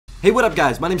Hey, what up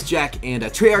guys, my name's Jack, and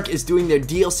Treyarch is doing their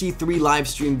DLC 3 live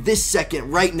stream this second,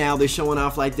 right now. They're showing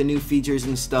off like the new features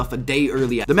and stuff a day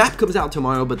early. The map comes out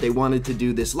tomorrow, but they wanted to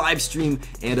do this live stream,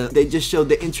 and they just showed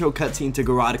the intro cutscene to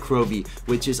Gorod Krovi,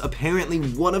 which is apparently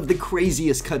one of the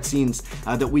craziest cutscenes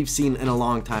that we've seen in a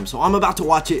long time. So I'm about to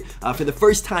watch it for the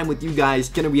first time with you guys,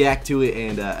 gonna react to it,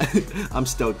 and I'm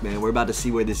stoked, man. We're about to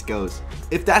see where this goes.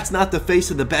 If that's not the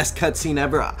face of the best cutscene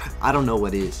ever, I don't know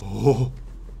what is. Oh.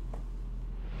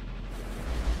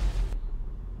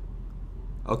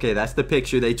 Okay, that's the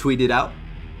picture they tweeted out.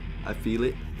 I feel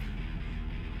it.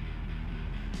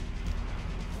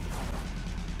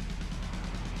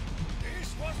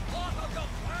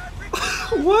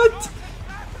 What?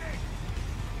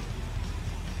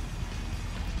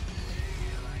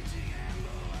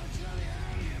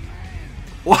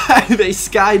 Why are they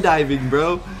skydiving,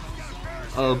 bro?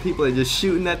 Oh, people are just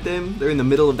shooting at them. They're in the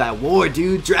middle of that war,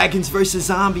 dude. Dragons versus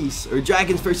zombies, or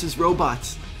dragons versus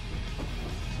robots.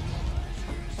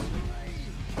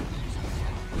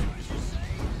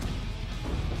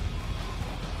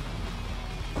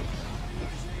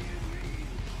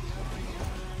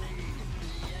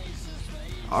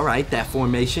 Alright, that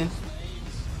formation.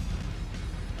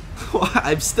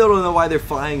 I still don't know why they're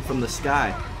flying from the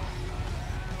sky.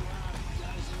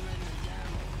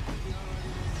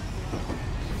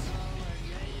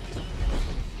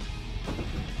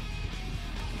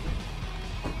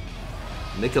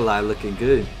 Nikolai looking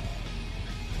good.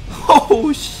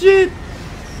 Oh shit!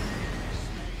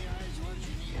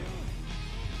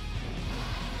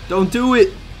 Don't do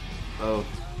it! Oh.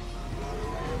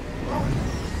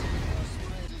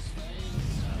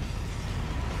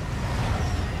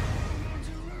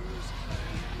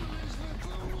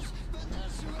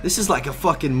 This is like a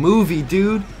fucking movie,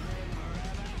 dude.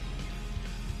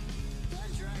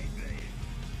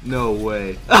 No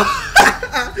way.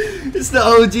 It's the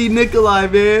OG Nikolai,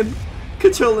 man.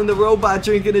 Controlling the robot,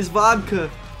 drinking his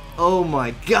vodka. Oh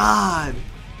my god.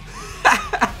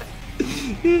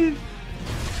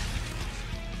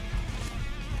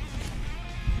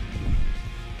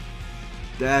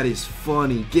 That is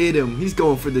funny. Get him. He's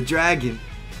going for the dragon.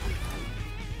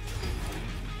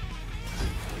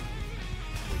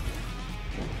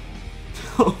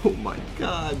 Oh my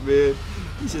god, man.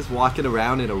 He's just walking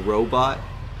around in a robot.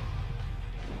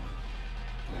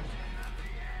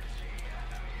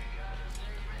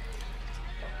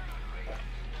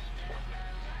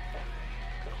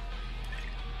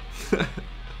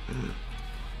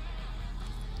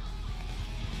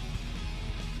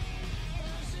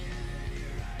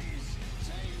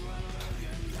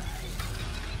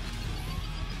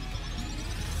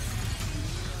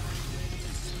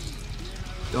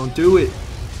 Don't do it.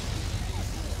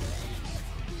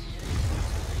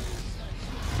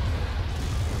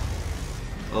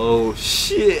 Oh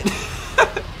shit.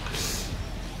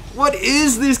 What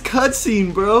is this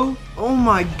cutscene, bro? Oh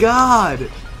my god.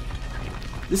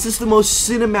 This is the most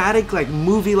cinematic, like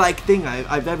movie-like thing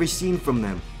I've ever seen from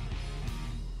them.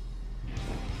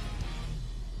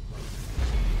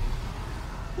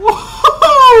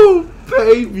 Whoa,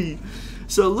 baby.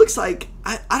 So it looks like,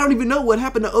 I don't even know what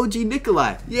happened to OG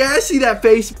Nikolai. Yeah, I see that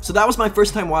face. So that was my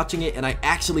first time watching it, and I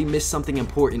actually missed something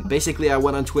important. Basically, I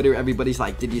went on Twitter, everybody's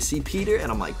like, did you see Peter?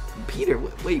 And I'm like, Peter,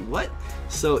 wait, what?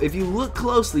 So if you look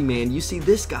closely, man, you see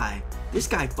this guy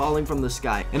falling from the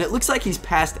sky. And it looks like he's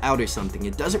passed out or something.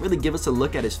 It doesn't really give us a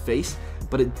look at his face,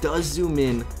 but it does zoom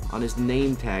in on his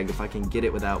name tag if I can get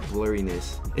it without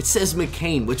blurriness. It says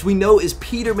McCain, which we know is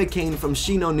Peter McCain from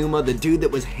Shin no Numa, the dude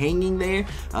that was hanging there.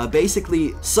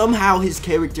 Basically, somehow his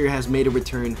character has made a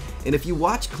return, and if you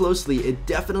watch closely, it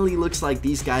definitely looks like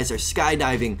these guys are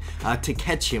skydiving to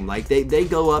catch him. Like they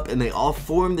go up and they all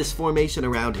form this formation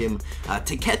around him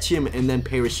to catch him and then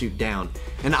parachute down.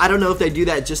 And I don't know if they do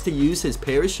that just to use his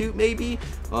parachute maybe,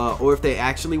 or if they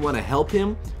actually want to help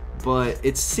him. But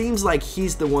it seems like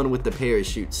he's the one with the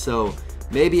parachute, so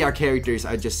maybe our characters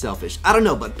are just selfish. I don't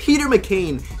know, but Peter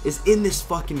McCain is in this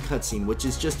fucking cutscene, which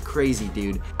is just crazy,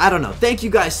 dude. I don't know. Thank you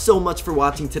guys so much for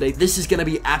watching today. This is gonna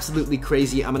be absolutely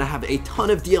crazy. I'm gonna have a ton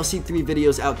of DLC 3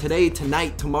 videos out today,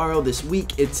 tonight, tomorrow, this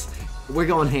week. We're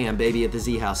going ham, baby, at the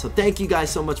Z House. So thank you guys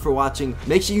so much for watching.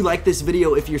 Make sure you like this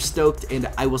video if you're stoked, and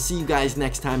I will see you guys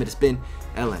next time. It has been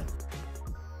LN.